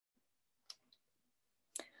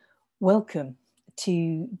Welcome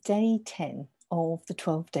to day 10 of the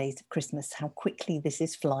 12 days of Christmas. How quickly this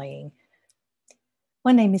is flying.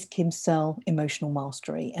 My name is Kim Searle, Emotional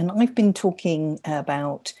Mastery, and I've been talking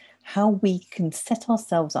about how we can set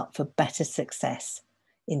ourselves up for better success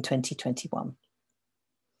in 2021.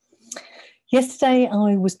 Yesterday,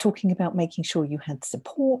 I was talking about making sure you had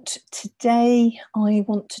support. Today, I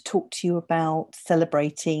want to talk to you about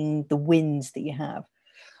celebrating the wins that you have.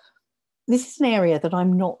 This is an area that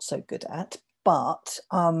I'm not so good at, but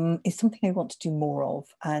it's something I want to do more of,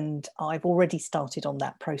 and I've already started on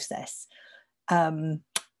that process. For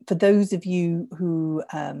those of you who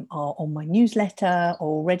are on my newsletter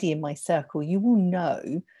or already in my circle, you will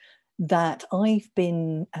know that I've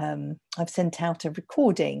sent out a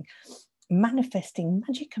recording manifesting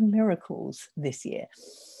magic and miracles this year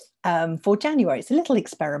for January. It's a little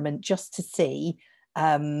experiment just to see,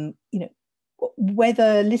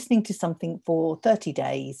 whether listening to something for 30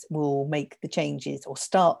 days will make the changes or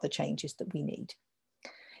start the changes that we need.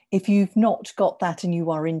 If you've not got that and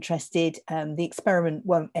you are interested, the experiment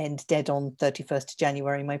won't end dead on 31st of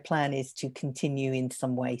January. My plan is to continue in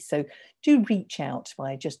some way. So do reach out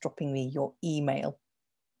by just dropping me your email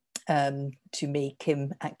to me,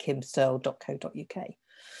 kim@kimsearle.co.uk.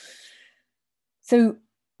 So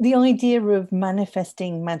the idea of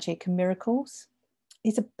manifesting magic and miracles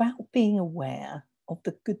is about being aware of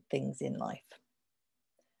the good things in life.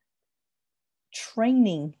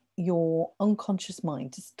 Training your unconscious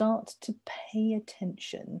mind to start to pay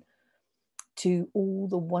attention to all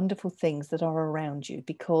the wonderful things that are around you,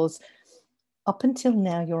 because up until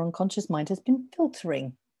now, your unconscious mind has been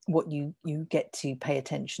filtering what you get to pay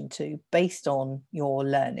attention to based on your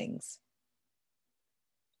learnings.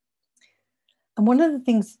 And one of the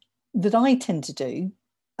things that I tend to do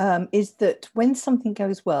is that when something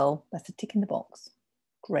goes well, that's a tick in the box.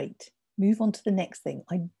 Great. Move on to the next thing.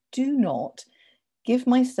 I do not give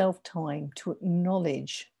myself time to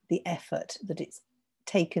acknowledge the effort that it's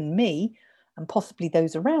taken me and possibly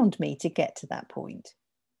those around me to get to that point.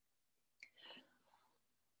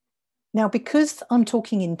 Now, because I'm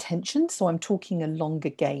talking intention, so I'm talking a longer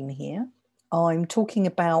game here, I'm talking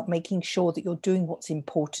about making sure that you're doing what's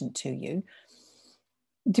important to you.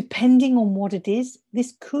 Depending on what it is,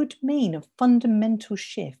 this could mean a fundamental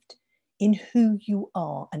shift in who you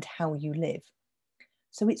are and how you live.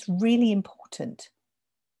 So it's really important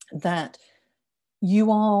that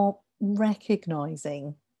you are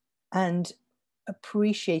recognizing and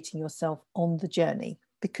appreciating yourself on the journey,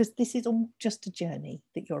 because this is all just a journey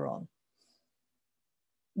that you're on.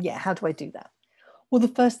 Yeah, how do I do that? Well, the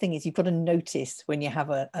first thing is you've got to notice when you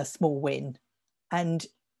have a small win, and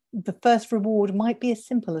the first reward might be as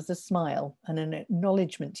simple as a smile and an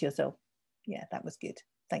acknowledgement to yourself. Yeah, that was good.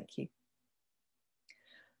 Thank you.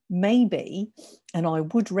 Maybe, and I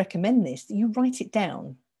would recommend this, you write it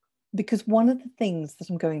down, because one of the things that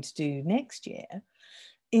I'm going to do next year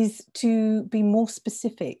is to be more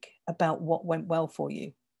specific about what went well for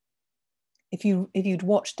you. If you'd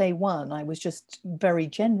watched day one, I was just very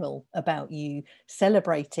general about you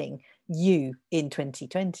celebrating you in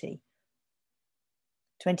 2020.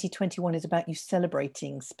 2021 is about you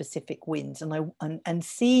celebrating specific wins and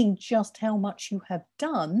seeing just how much you have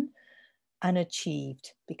done and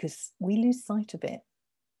achieved, because we lose sight of it.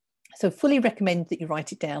 So fully recommend that you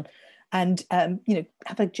write it down and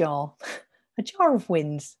have a jar of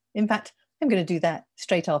wins. In fact, I'm going to do that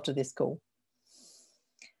straight after this call.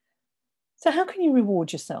 So how can you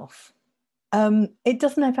reward yourself? It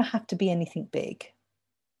doesn't ever have to be anything big.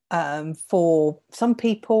 For some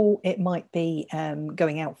people, it might be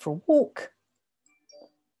going out for a walk.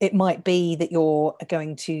 It might be that you're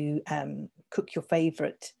going to cook your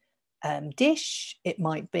favorite dish. It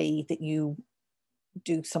might be that you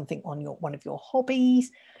do something on one of your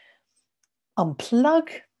hobbies. Unplug,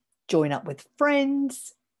 join up with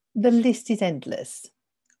friends. The list is endless.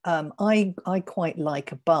 I quite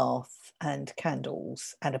like a bath and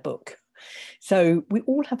candles and a book. So we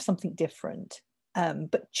all have something different.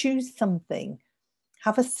 But choose something,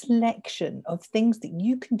 have a selection of things that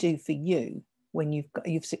you can do for you when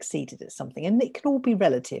you've succeeded at something. And it can all be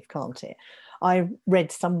relative, can't it? I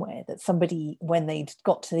read somewhere that somebody, when they'd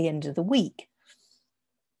got to the end of the week,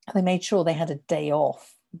 they made sure they had a day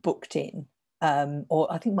off booked in,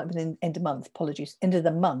 or I think it might have been end of month, apologies, end of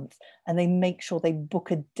the month, and they make sure they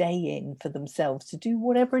book a day in for themselves to do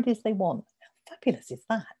whatever it is they want. How fabulous is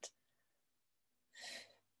that?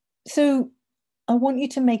 So I want you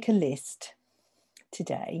to make a list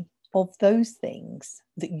today of those things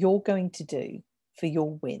that you're going to do for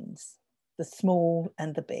your wins, the small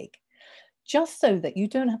and the big, just so that you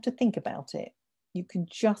don't have to think about it. You can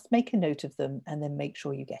just make a note of them and then make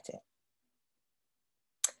sure you get it.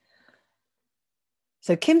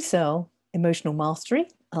 So Kim Searle, Emotional Mastery.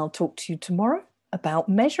 I'll talk to you tomorrow about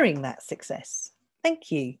measuring that success.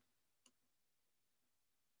 Thank you.